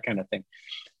 that kind of thing.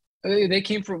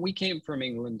 We came from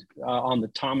England on the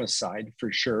Thomas side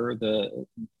for sure.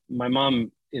 My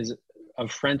mom is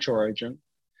of French origin,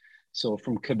 so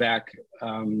from Quebec,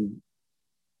 and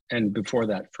before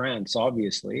that France,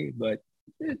 obviously, but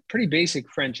pretty basic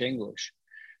French English.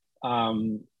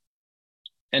 And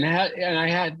I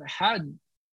had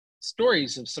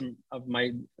stories of some of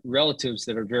my relatives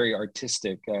that are very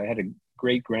artistic. I had a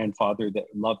great grandfather that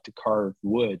loved to carve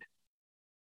wood.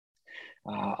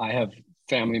 I have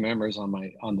family members on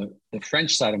the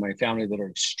French side of my family that are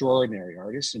extraordinary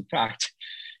artists. In fact,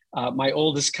 my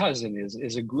oldest cousin is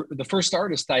the first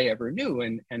artist I ever knew,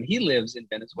 and he lives in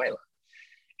Venezuela.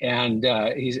 And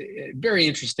he's a very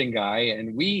interesting guy,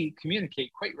 and we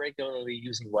communicate quite regularly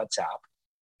using WhatsApp.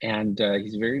 And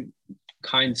he's a very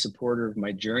kind supporter of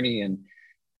my journey.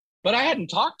 But I hadn't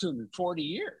talked to him in 40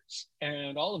 years.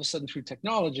 And all of a sudden, through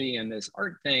technology and this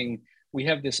art thing, we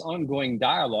have this ongoing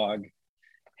dialogue.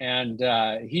 And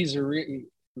he's a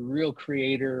real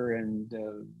creator. And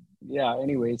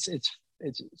anyway,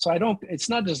 it's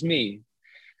not just me.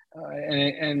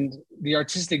 And the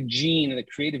artistic gene and the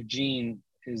creative gene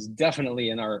is definitely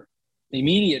in our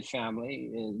immediate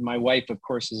family. My wife, of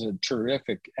course, is a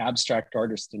terrific abstract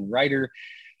artist and writer.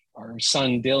 Our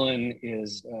son, Dylan,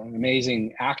 is an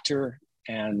amazing actor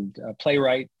and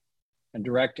playwright and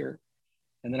director.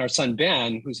 And then our son,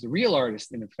 Ben, who's the real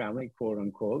artist in the family, quote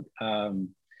unquote,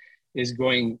 is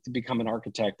going to become an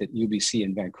architect at UBC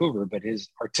in Vancouver, but his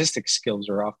artistic skills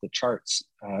are off the charts.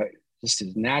 Just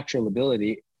his natural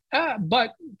ability,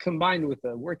 but combined with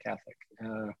a work ethic.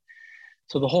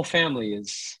 So the whole family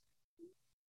is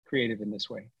creative in this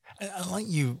way. I like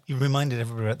you reminded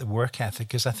everybody about the work ethic,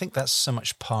 because I think that's so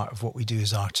much part of what we do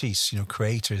as artists,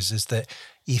 creators, is that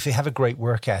if you have a great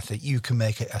work ethic, you can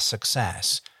make it a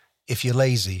success. If you're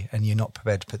lazy and you're not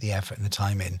prepared to put the effort and the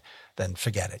time in, then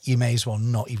forget it. You may as well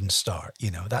not even start.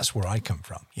 That's where I come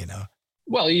from,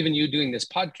 Well, even you doing this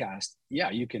podcast,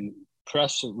 yeah, you can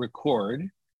press record,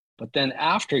 but then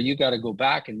after you got to go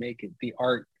back and make it the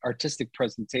artistic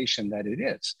presentation that it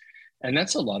is. And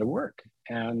that's a lot of work.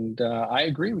 And I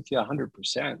agree with you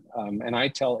 100%. And I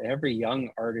tell every young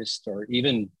artist or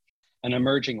even an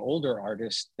emerging older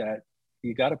artist that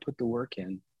you got to put the work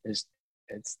in. That's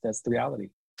the reality.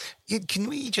 Can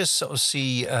we just sort of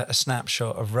see a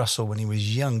snapshot of Russell when he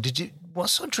was young? What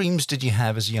sort of dreams did you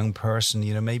have as a young person?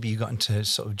 Maybe you got into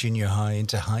sort of junior high,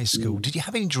 into high school. Did you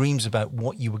have any dreams about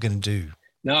what you were going to do?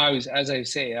 No, I was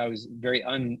very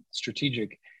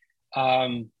unstrategic.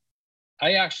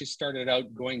 I actually started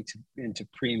out going into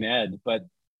pre-med, but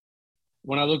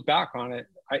when I look back on it,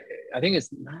 I think it's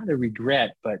not a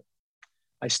regret, but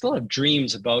I still have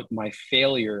dreams about my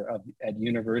failure at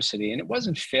university. And it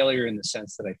wasn't failure in the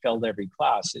sense that I failed every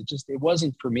class. It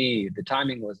wasn't for me. The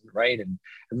timing wasn't right. And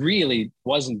I really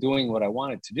wasn't doing what I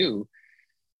wanted to do.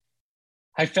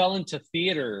 I fell into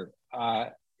theater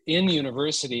in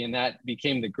university, and that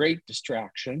became the great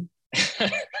distraction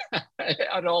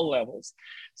at all levels.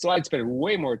 So I'd spent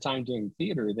way more time doing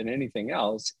theater than anything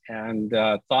else, and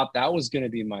thought that was going to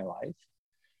be my life.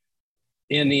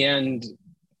 In the end,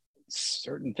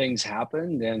 certain things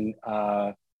happened, and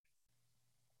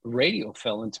radio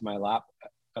fell into my lap.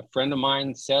 A friend of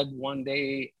mine said one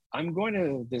day, I'm going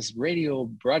to this radio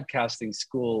broadcasting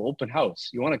school open house.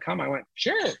 You want to come? I went,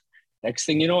 sure. Next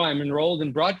thing you know, I'm enrolled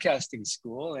in broadcasting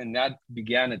school, and that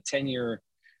began a 10-year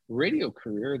radio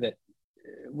career that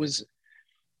was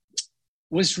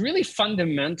really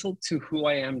fundamental to who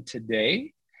I am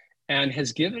today, and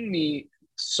has given me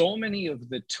so many of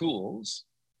the tools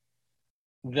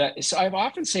so I've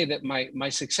often say that my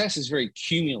success is very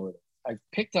cumulative. I've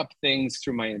picked up things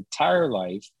through my entire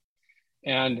life,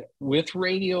 and with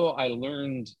radio, I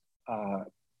learned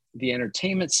the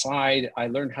entertainment side. I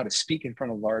learned how to speak in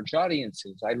front of large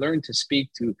audiences. I learned to speak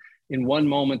to, in one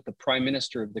moment, the prime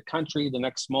minister of the country, the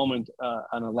next moment,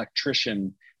 an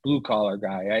electrician, blue collar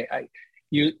guy.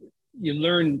 You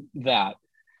learn that.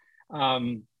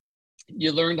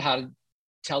 You learned how to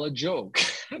tell a joke.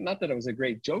 Not that I was a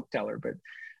great joke teller, but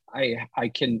I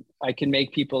can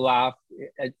make people laugh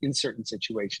in certain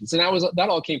situations. And that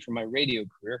all came from my radio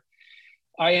career.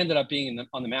 I ended up being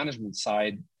on the management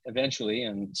side eventually.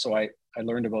 And so I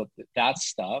learned about that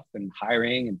stuff, and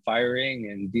hiring and firing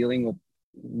and dealing with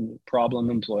problem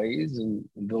employees and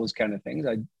those kind of things.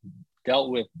 I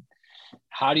dealt with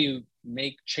how do you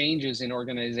make changes in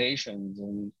organizations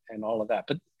and all of that.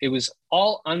 But it was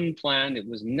all unplanned. It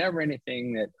was never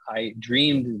anything that I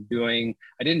dreamed of doing.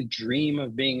 I didn't dream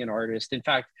of being an artist. In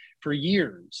fact, for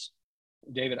years,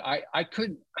 David, I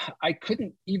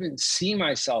couldn't even see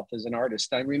myself as an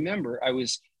artist. I remember I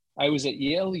was at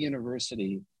Yale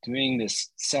University doing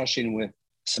this session with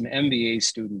some MBA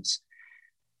students.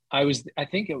 I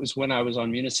think it was when I was on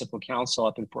municipal council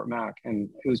up in Fort Mac, and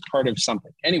it was part of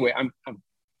something. Anyway, I'm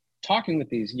talking with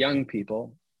these young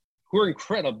people who are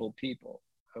incredible people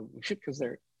because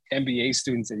they're MBA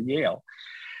students at Yale.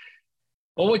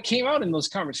 But what came out in those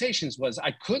conversations was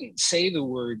I couldn't say the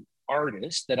word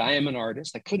artist, that I am an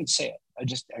artist. I couldn't say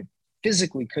it. I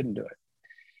physically couldn't do it.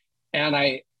 And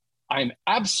I'm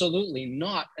absolutely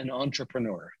not an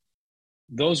entrepreneur.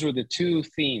 Those were the two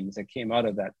themes that came out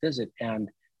of that visit. And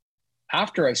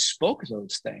after I spoke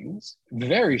those things,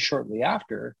 very shortly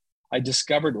after, I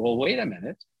discovered, well, wait a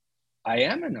minute, I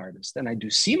am an artist, and I do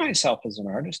see myself as an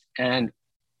artist. And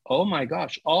oh my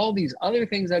gosh, all these other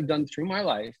things I've done through my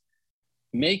life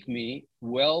make me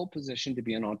well positioned to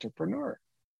be an entrepreneur.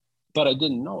 But I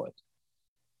didn't know it.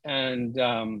 And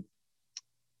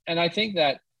I think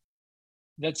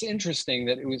that's interesting,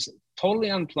 that it was totally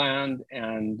unplanned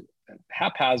and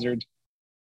haphazard.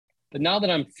 But now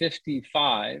that I'm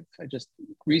 55, I just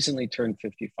recently turned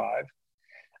 55,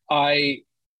 I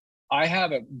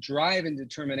have a drive and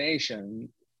determination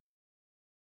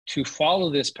to follow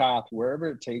this path wherever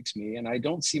it takes me. And I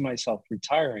don't see myself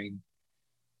retiring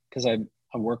because I'm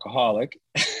a workaholic.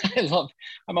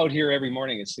 I'm out here every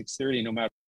morning at 6:30, no matter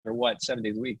what, 7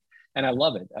 days a week. And I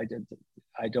love it.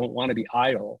 I don't want to be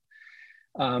idle.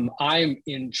 I'm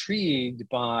intrigued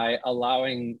by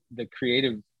allowing the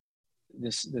creative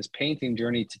this painting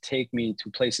journey to take me to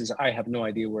places I have no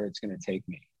idea where it's going to take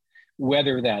me,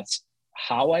 whether that's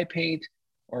how I paint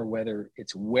or whether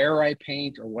it's where I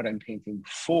paint or what I'm painting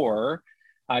for.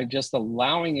 I'm just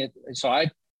allowing it. So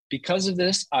because of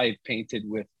this, I've painted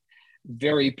with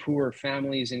very poor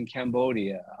families in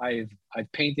Cambodia. I've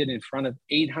painted in front of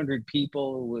 800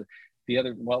 people with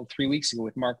 3 weeks ago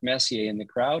with Mark Messier in the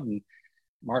crowd, and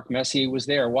Mark Messier was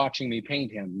there watching me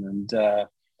paint him. And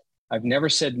I've never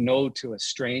said no to a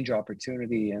strange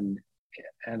opportunity, and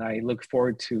I look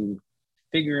forward to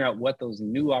figuring out what those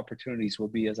new opportunities will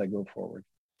be as I go forward.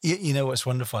 You know what's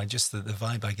wonderful? Just the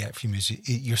vibe I get from you is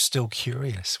you're still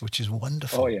curious, which is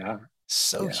wonderful. Oh, yeah.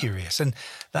 So curious. And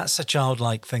that's a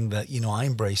childlike thing that, I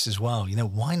embrace as well.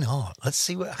 Why not? Let's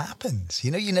see what happens.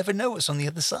 You never know what's on the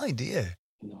other side, do you?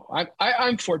 No,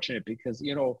 I'm fortunate because,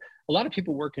 a lot of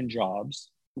people work in jobs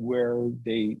where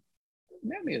maybe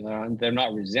they're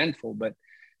not resentful, but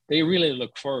they really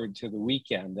look forward to the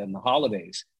weekend and the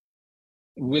holidays.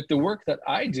 With the work that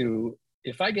I do,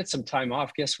 if I get some time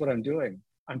off, guess what I'm doing?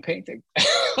 I'm painting.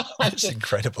 That's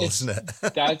incredible, isn't it?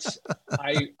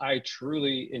 I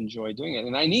truly enjoy doing it,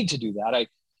 and I need to do that.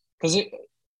 Because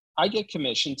I get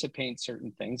commissioned to paint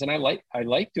certain things, and I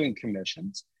like doing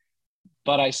commissions,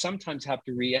 but I sometimes have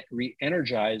to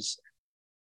re-energize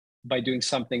by doing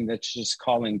something that's just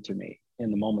calling to me in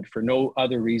the moment for no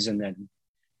other reason than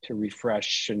to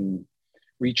refresh and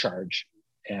recharge.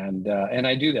 And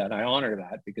I do that. I honor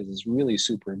that because it's really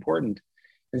super important.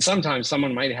 And sometimes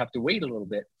someone might have to wait a little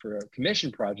bit for a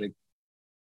commission project,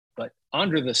 but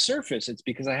under the surface, it's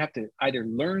because I have to either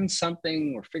learn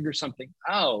something or figure something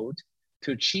out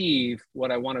to achieve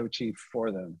what I want to achieve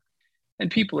for them.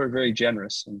 And people are very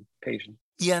generous and patient.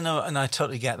 Yeah, no, and I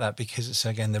totally get that because it's,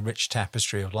 again, the rich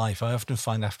tapestry of life. I often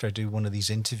find after I do one of these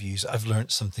interviews, I've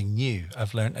learned something new.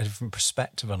 I've learned a different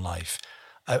perspective on life.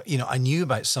 I knew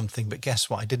about something, but guess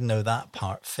what? I didn't know that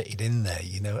part fitted in there,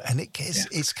 and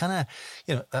it's kind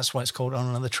of, that's why it's called On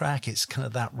Another Track. It's kind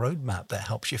of that roadmap that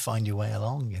helps you find your way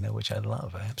along, which I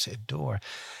love. I absolutely adore.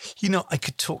 I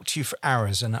could talk to you for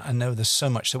hours, and I know there's so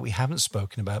much that we haven't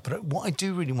spoken about, but what I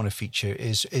do really want to feature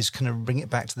is kind of bring it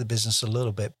back to the business a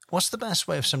little bit. What's the best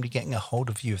way of somebody getting a hold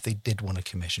of you if they did want a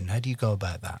commission? How do you go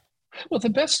about that? Well, the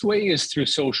best way is through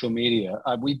social media.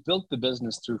 We built the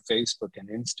business through Facebook and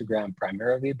Instagram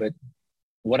primarily, but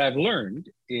what I've learned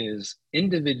is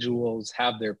individuals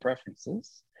have their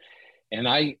preferences. And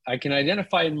I can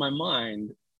identify in my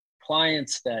mind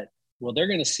clients that, they're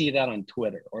going to see that on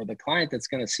Twitter, or the client that's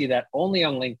going to see that only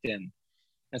on LinkedIn.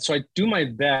 And so I do my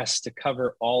best to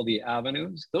cover all the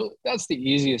avenues. That's the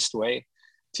easiest way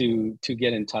to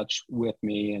get in touch with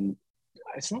me. And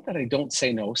it's not that I don't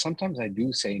say no. Sometimes I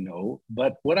do say no,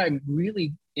 but what I'm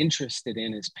really interested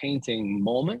in is painting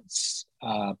moments,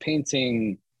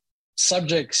 painting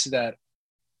subjects that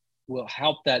will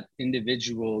help that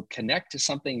individual connect to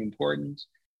something important.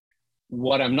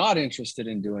 What I'm not interested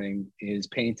in doing is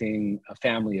painting a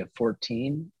family of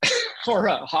 14 or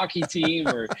a hockey team,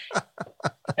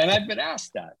 and I've been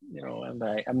asked that, and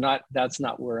I'm not. That's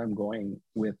not where I'm going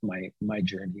with my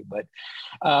journey, but.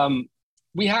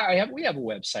 We have a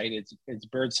website. It's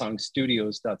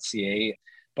birdsongstudios.ca,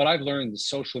 but I've learned that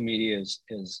social media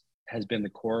has been the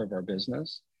core of our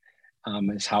business.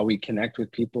 It's how we connect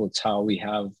with people. It's how we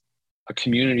have a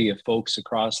community of folks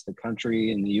across the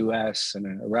country, in the US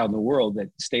and around the world, that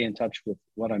stay in touch with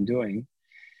what I'm doing.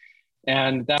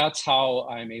 And that's how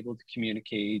I'm able to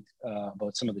communicate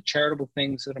about some of the charitable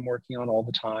things that I'm working on all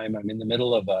the time. I'm in the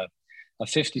middle of a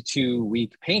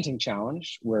 52-week painting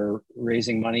challenge. We're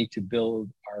raising money to build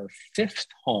our 5th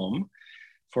home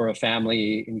for a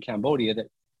family in Cambodia that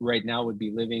right now would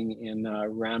be living in a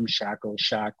ramshackle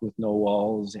shack with no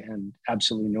walls and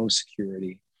absolutely no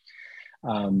security.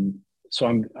 So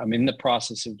I'm in the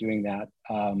process of doing that.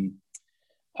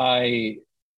 I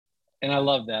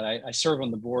love that. I serve on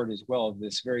the board as well of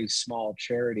this very small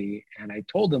charity, and I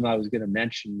told them I was going to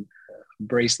mention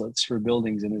bracelets for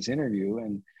buildings in this interview.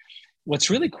 And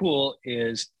what's really cool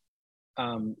is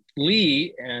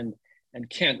Lee and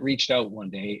Kent reached out one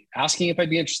day asking if I'd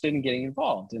be interested in getting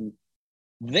involved. And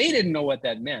they didn't know what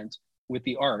that meant with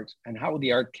the art and how would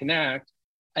the art connect.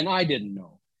 And I didn't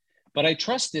know, but I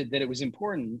trusted that it was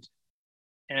important.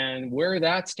 And where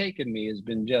that's taken me has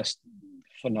been just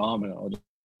phenomenal.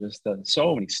 Just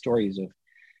so many stories of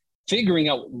figuring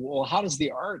out, how does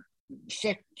the art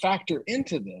factor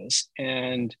into this?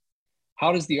 And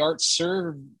how does the art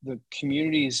serve the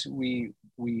communities we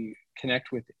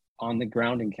connect with on the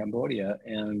ground in Cambodia?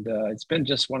 And it's been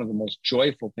just one of the most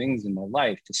joyful things in my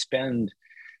life to spend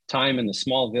time in the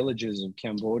small villages of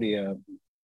Cambodia,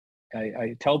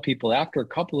 I tell people after a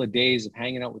couple of days of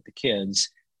hanging out with the kids,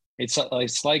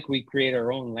 it's like we create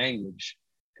our own language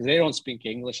because they don't speak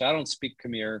English. I don't speak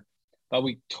Khmer, but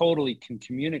we totally can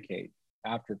communicate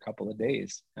after a couple of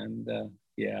days. And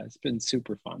yeah, it's been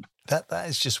super fun. That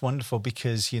is just wonderful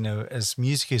because, as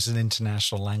music is an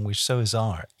international language, so is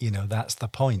art. That's the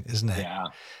point, isn't it? Yeah.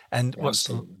 And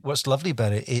what's lovely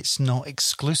about it, it's not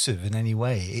exclusive in any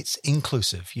way. It's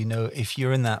inclusive. If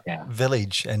you're in that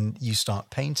village and you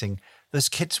start painting, those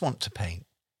kids want to paint.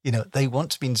 They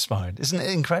want to be inspired. Isn't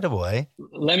it incredible, eh?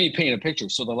 Let me paint a picture.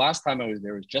 So the last time I was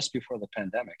there was just before the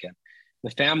pandemic, and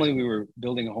the family we were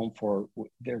building a home for,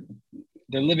 their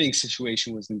living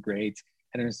situation wasn't great.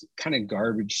 And there was kind of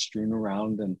garbage strewn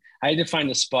around. And I had to find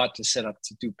a spot to set up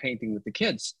to do painting with the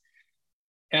kids.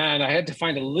 And I had to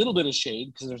find a little bit of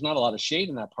shade because there's not a lot of shade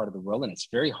in that part of the world and it's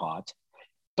very hot.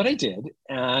 But I did.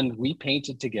 And we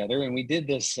painted together and we did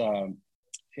this.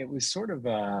 It was sort of,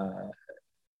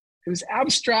 it was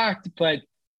abstract, but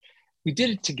we did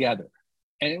it together.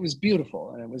 And it was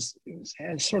beautiful. And it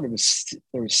had sort of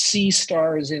there were sea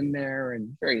stars in there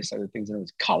and various other things. And it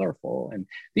was colorful. And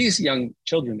these young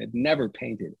children had never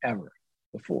painted ever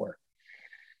before.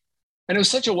 And it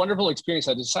was such a wonderful experience.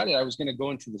 I decided I was going to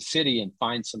go into the city and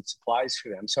find some supplies for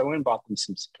them. So I went and bought them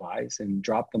some supplies and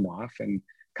dropped them off. And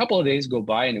a couple of days go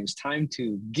by and it was time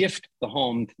to gift the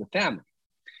home to the family.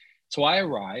 So I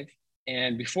arrived,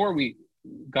 and before we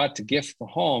got to gift the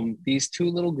home, these two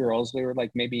little girls, they were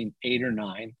like maybe 8 or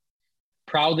 9,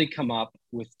 proudly come up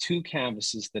with 2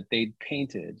 canvases that they'd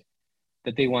painted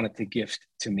that they wanted to gift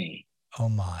to me. Oh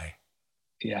my.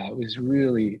 Yeah, it was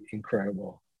really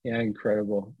incredible. Yeah,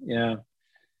 incredible. Yeah.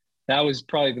 That was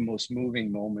probably the most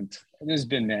moving moment. There's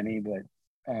been many, but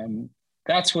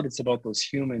that's what it's about, those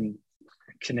human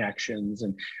connections.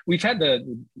 And we've had the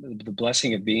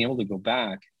blessing of being able to go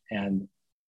back and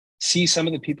see some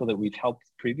of the people that we've helped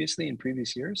previously in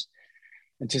previous years,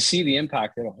 and to see the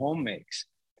impact that a home makes.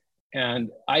 And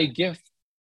I gift,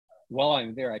 while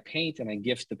I'm there, I paint and I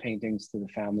gift the paintings to the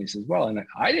families as well. And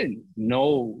I didn't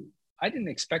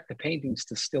expect the paintings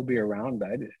to still be around.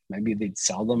 Maybe they'd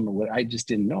sell them or what, I just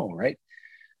didn't know, right?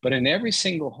 But in every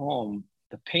single home,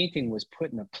 the painting was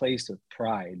put in a place of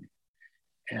pride.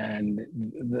 And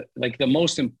the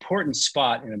most important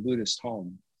spot in a Buddhist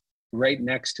home, right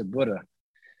next to Buddha.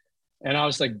 And I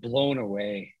was like blown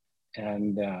away.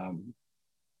 And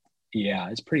yeah,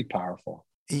 it's pretty powerful.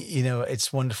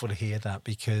 It's wonderful to hear that,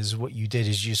 because what you did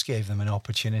is you just gave them an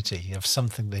opportunity of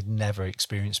something they'd never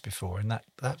experienced before. And that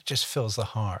just fills the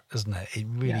heart, doesn't it? It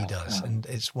really does. And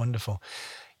it's wonderful.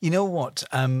 You know what?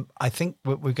 I think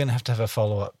we're going to have a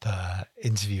follow-up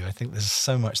interview. I think there's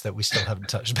so much that we still haven't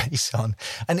touched base on.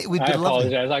 And it would be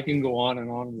lovely. I apologize. I can go on and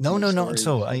on. No, not at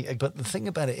all. But the thing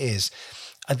about it is,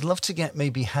 I'd love to get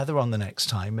maybe Heather on the next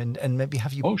time and maybe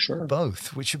have you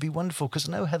both, which would be wonderful, because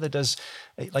I know Heather does,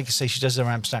 like you say, she does her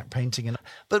abstract painting.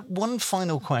 But one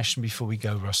final question before we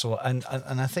go, Russell, and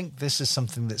I think this is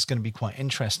something that's going to be quite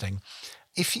interesting.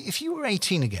 If you were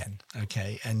 18 again,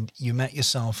 okay, and you met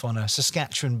yourself on a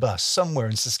Saskatchewan bus somewhere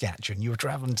in Saskatchewan, you were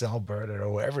traveling to Alberta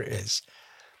or wherever it is,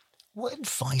 what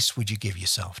advice would you give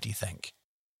yourself, do you think?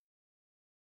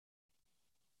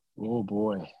 Oh,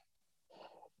 boy.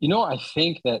 I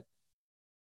think that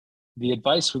the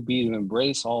advice would be to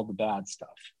embrace all the bad stuff.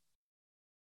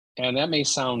 And that may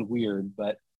sound weird,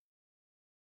 but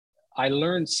I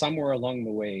learned somewhere along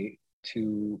the way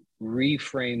to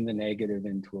reframe the negative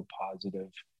into a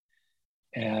positive.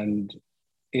 And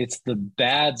it's the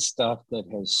bad stuff that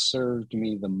has served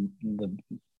me the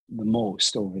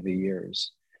most over the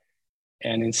years.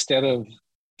 And instead of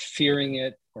fearing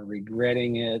it or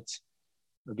regretting it,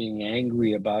 or being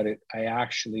angry about it, I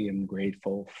actually am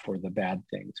grateful for the bad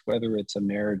things, whether it's a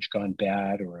marriage gone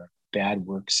bad or a bad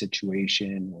work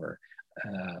situation or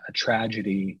a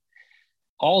tragedy.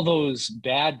 All those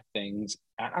bad things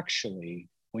actually,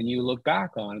 when you look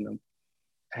back on them,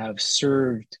 have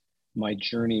served my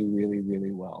journey really,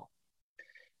 really well.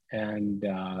 And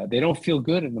they don't feel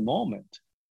good in the moment,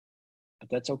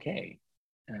 but that's okay.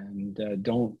 And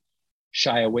don't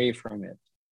shy away from it,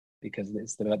 because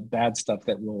it's the bad stuff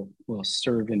that will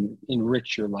serve and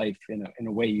enrich your life in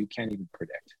a way you can't even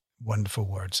predict. Wonderful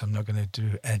words. I'm not going to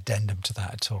do an addendum to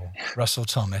that at all. Russell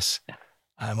Thomas,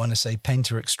 I want to say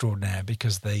painter extraordinaire,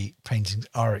 because the paintings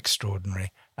are extraordinary.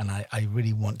 And I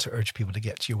really want to urge people to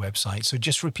get to your website. So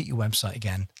just repeat your website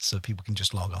again so people can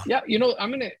just log on. Yeah,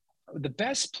 the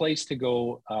best place to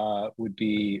go would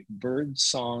be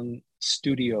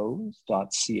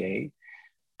birdsongstudios.ca.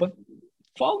 But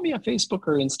follow me on Facebook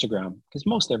or Instagram, because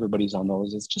most everybody's on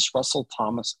those. It's just Russell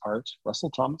Thomas Art.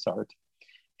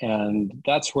 And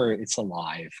that's where it's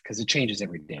alive, because it changes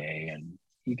every day, and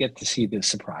you get to see the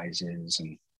surprises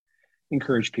and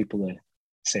encourage people to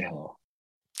say hello.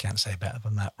 Can't say better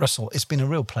than that. Russell, it's been a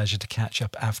real pleasure to catch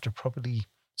up after probably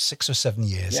 6 or 7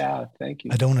 years. Yeah, thank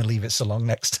you. I don't want to leave it so long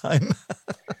next time.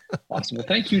 Awesome. Well,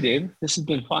 thank you, Dave. This has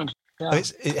been fun. Yeah.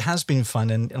 It has been fun.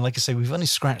 And like I say, we've only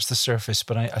scratched the surface,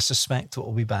 but I suspect that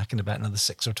we'll be back in about another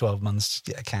 6 or 12 months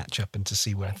to get a catch up and to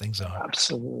see where things are.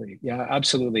 Absolutely. Yeah,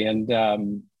 absolutely.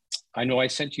 And I know I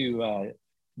sent you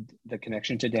the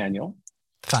connection to Daniel.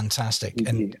 Fantastic.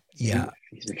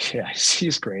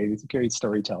 He's great. He's a great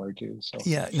storyteller too. So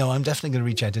yeah, no, I'm definitely going to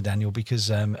reach out to Daniel, because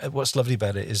what's lovely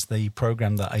about it is the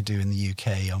program that I do in the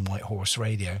UK on White Horse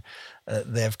Radio.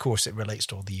 There, of course, it relates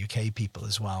to all the UK people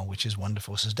as well, which is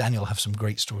wonderful. So Daniel will have some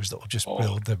great stories that will just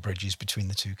build the bridges between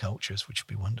the two cultures, which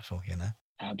would be wonderful, you know.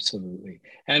 Absolutely.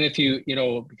 And if you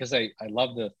because I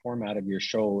love the format of your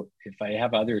show, if I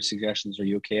have other suggestions, are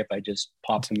you okay if I just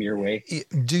pop them your way?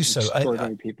 Do so.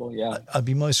 Extraordinary people, yeah. I'd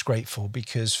be most grateful,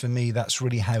 because for me, that's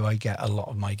really how I get a lot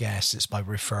of my guests. It's by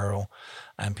referral.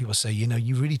 And people say,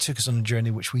 you really took us on a journey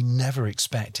which we never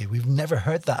expected. We've never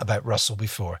heard that about Russell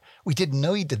before. We didn't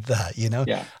know he did that,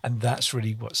 Yeah. And that's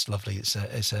really what's lovely. It's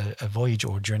a voyage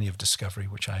or journey of discovery,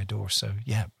 which I adore. So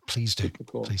yeah, please do. Super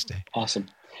cool. Please do. Awesome.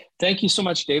 Thank you so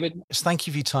much, David. Thank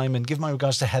you for your time, and give my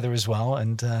regards to Heather as well.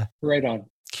 And right on.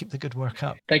 Keep the good work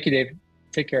up. Thank you, Dave.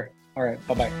 Take care. All right.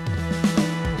 Bye-bye.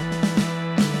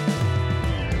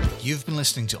 You've been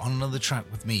listening to On Another Track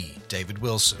with me, David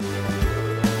Wilson.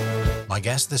 My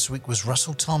guest this week was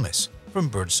Russell Thomas from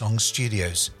Birdsong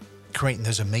Studios, creating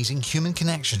those amazing human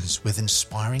connections with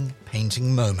inspiring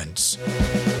painting moments.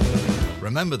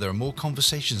 Remember, there are more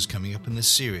conversations coming up in this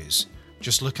series.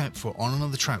 Just look out for On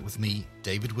Another Track with me,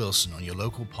 David Wilson, on your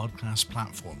local podcast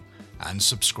platform, and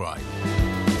subscribe.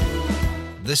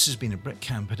 This has been a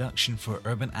Britcam production for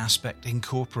Urban Aspect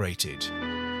Incorporated,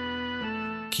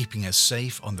 keeping us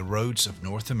safe on the roads of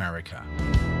North America.